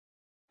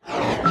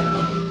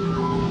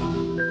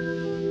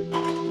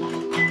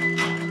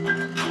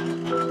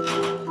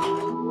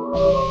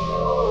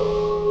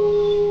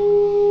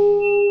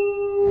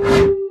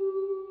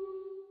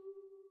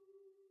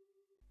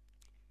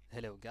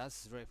guys,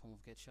 this is Ray from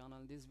Get channel.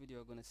 In this video,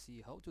 we're gonna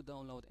see how to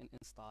download and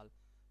install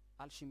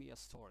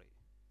AlchemiaStory.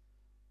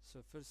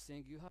 So first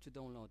thing, you have to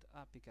download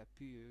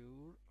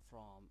AlchemiaStory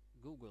from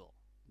Google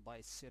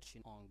by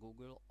searching on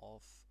Google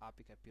of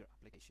AlchemiaStory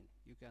application.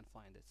 You can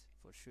find it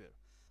for sure.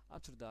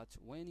 After that,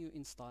 when you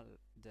install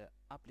the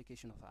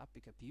application of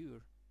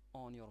AlchemiaStory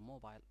on your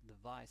mobile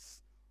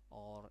device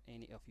or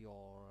any of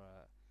your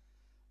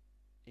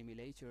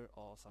emulator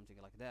or something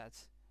like that,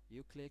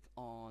 you click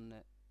on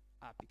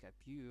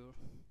AlchemiaStory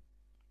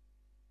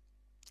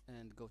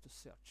and go to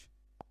search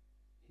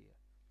here.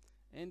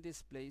 In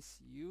this place,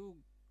 you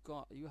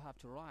have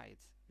to write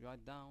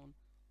down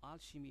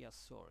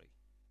AlchemiaStory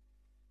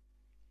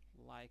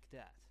like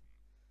that,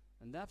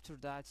 and after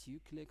that you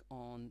click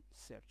on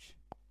search.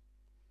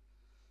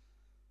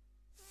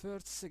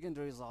 Second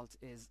result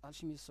is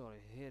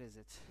AlchemiaStory. Here is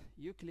it.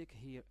 You click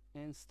here,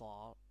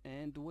 install,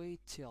 and wait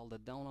till the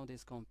download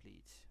is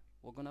complete.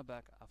 We're gonna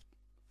back up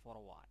for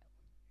a while.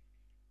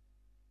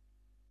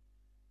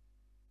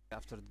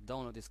 After the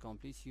download is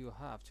complete, you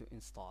have to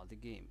install the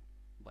game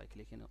by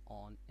clicking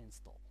on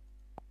install.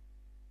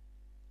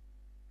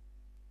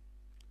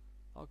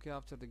 Okay,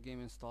 after the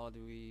game installed,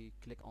 we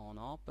click on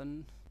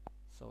open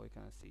so we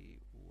can see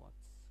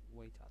what's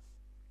wait us.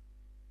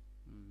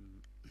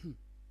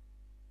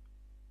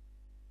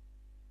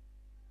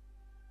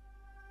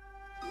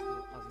 So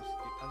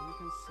as you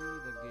can see,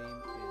 the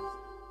game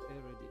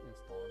is already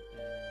installed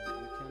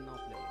and we can now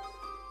play it.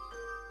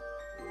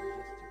 We'll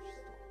just touch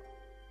start.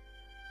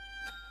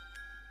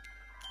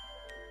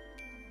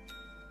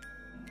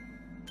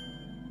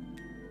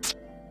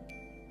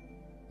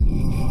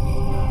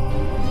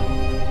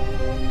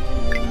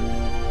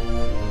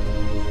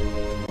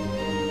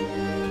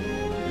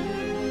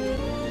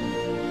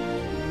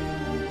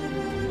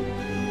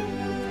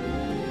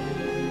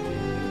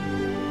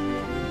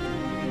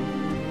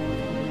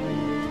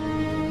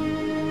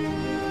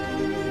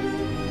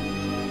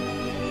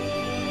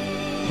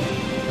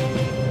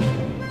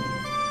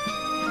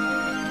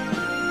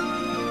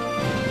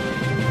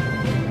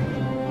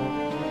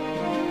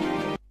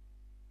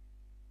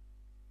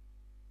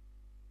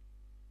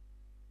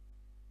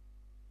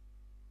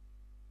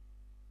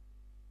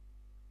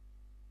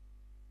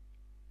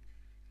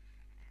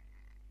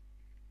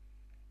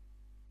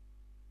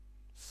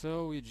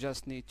 So we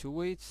just need to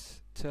wait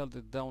till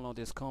the download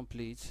is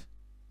complete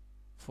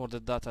for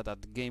the data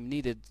that the game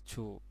needed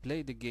to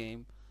play the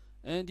game,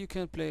 and you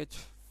can play it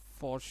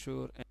for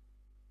sure. Okay,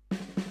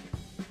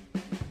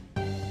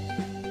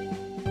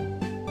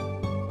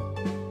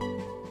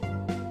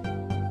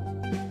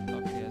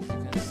 as you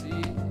can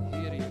see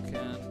here, you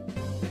can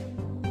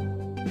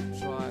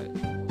try,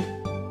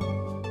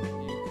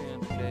 you can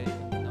play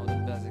now the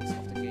basics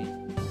of the game.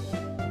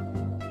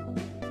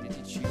 They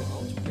teach you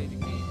how to play the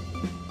game.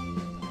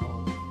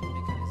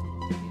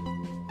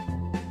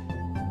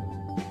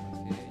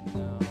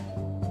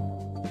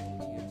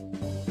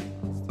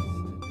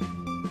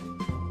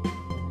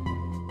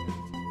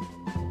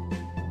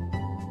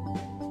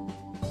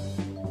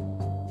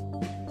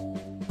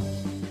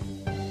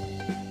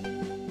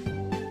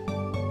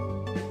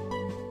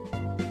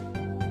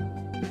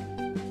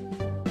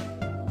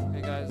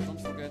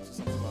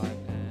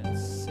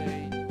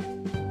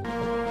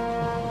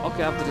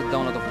 Okay, after the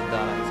download of the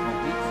data is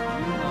complete,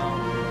 you now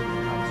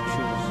have to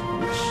choose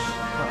which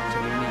character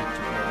you need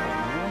to play or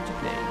you want to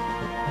play.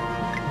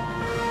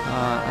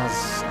 As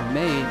a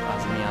male,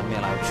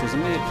 I would choose a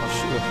male for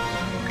sure.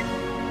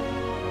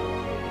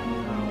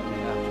 Now we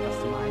have to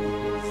customize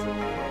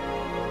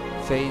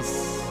his face,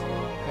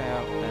 hair,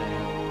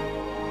 and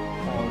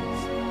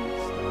horns.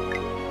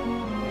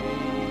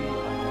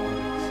 I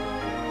want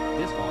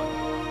this one.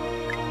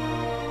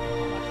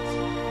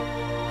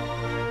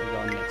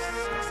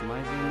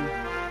 Customizing.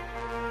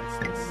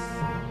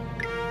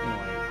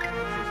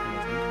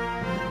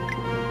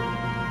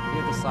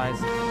 Here the size is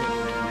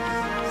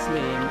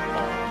slim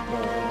or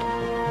bold.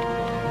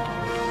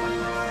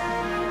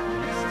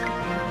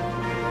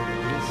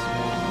 This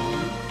one.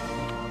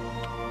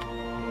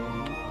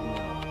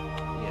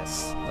 Yes,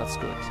 that's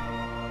good.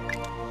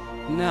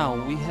 Now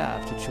we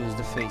have to choose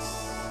the face,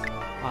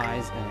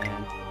 eyes,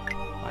 and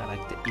I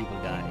like the evil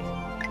guy.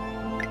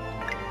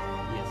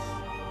 Yes.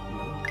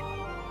 No.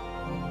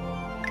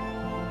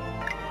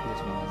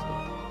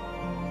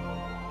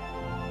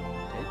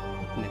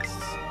 Okay, next.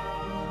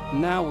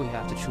 Now we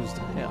have to choose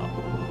the hair.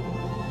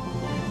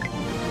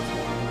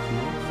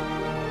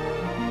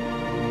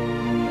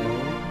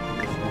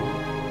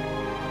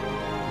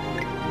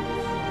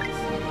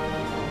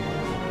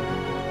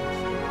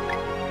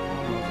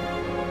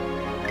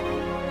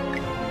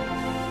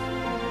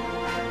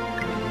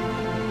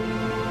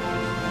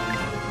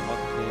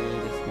 Okay,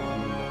 this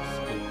one looks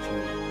good to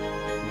me.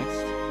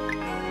 Next.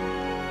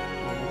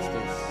 What's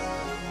this?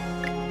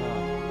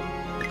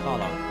 The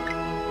color.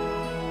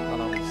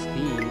 Color is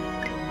scheme.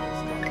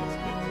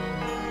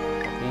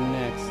 Okay,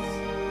 next.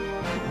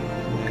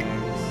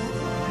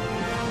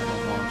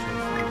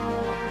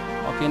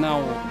 Okay, now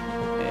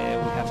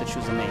we have to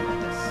choose the name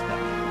of this guy.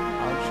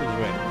 I'll choose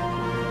red.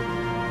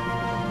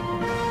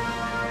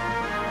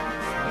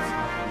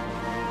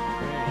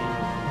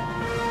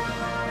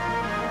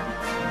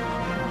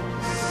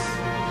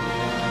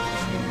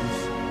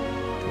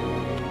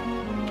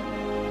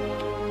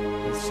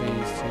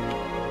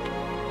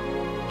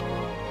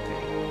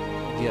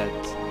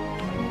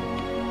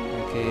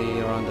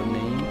 random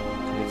name,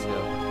 click 0.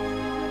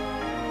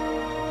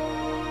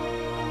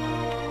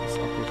 It's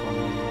okay for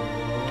me.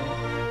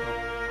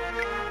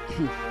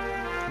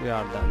 We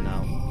are done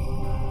now.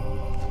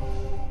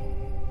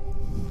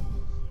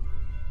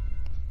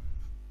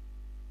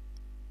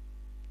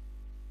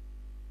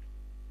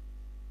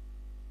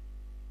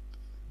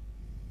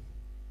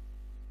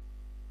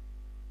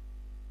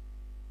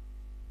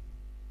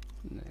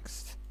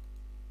 Next.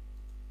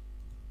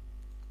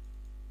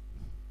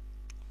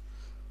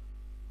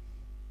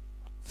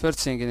 First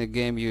thing in the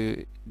game,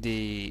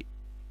 they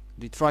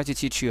try to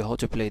teach you how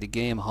to play the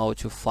game, how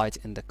to fight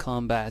in the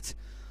combat,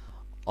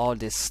 all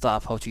this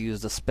stuff, how to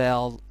use the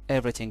spell,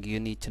 everything you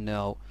need to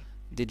know.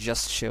 They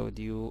just showed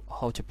you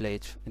how to play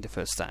it in the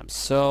first time.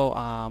 So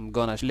I'm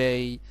gonna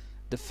play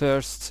the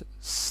first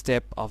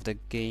step of the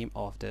game,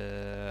 of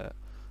the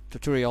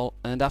tutorial,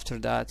 and after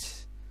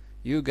that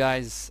you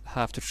guys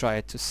have to try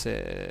it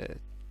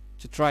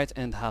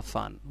and have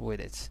fun with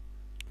it.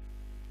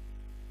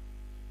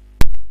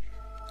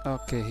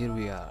 Okay, here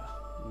we are.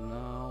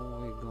 Now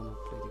we're gonna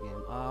play the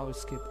game. I will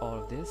skip all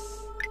of this.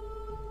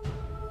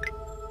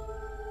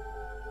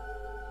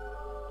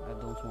 I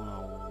don't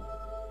wanna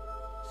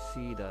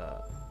see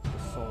the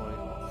story.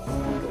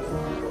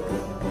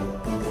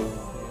 Okay,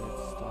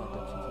 let's start the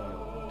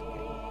tutorial of the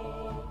game.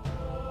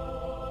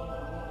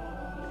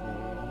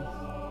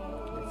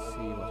 Okay, let's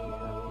see what we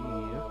have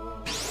here.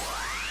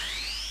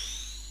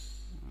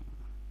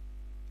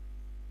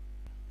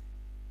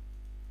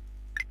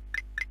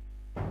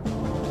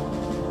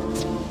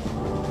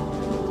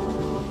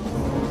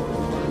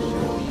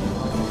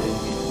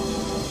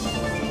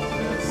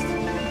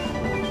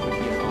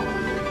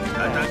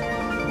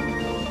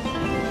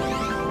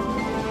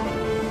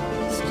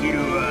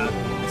 Skill は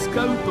使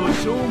うと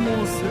消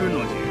耗するの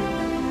じゃ。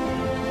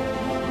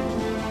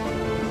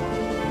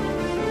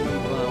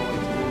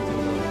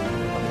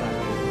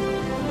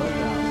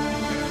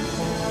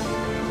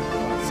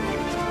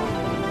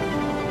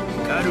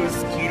光るス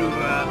キル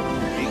は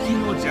敵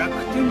の弱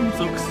点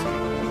属性。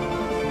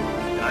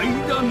大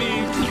ダメー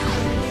ジ。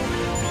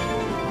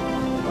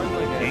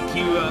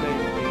敵は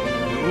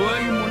弱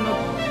いもの。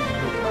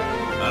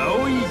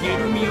青いゲ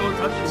ルミを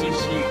タッチし。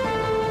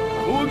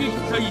攻撃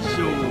対象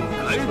を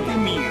変えて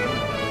みよう。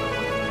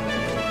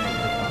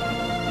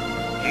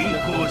変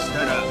更した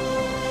ら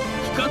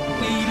光って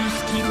いるス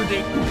キルで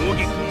攻撃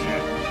じゃ。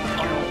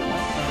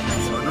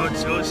その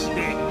調子で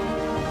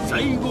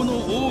最後のオ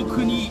ー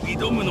クに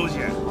挑むのじ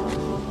ゃ。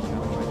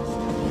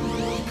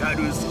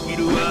光るスキ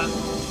ルは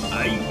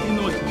相手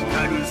の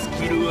光るス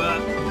キルは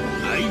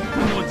相手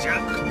の弱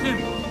点。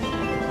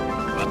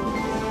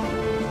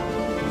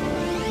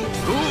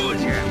そう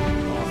じゃ。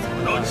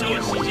その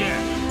調子じゃ。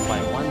By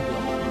one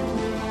blow.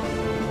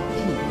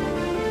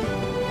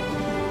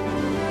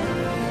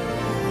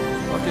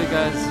 Okay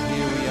guys,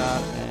 here we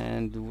are,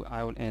 and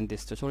I will end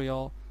this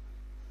tutorial,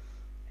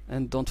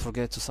 and don't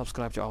forget to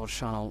subscribe to our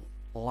channel,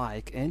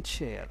 like and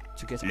share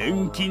to get more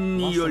lots of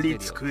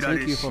videos.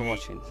 Thank you for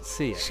watching.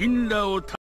 See ya.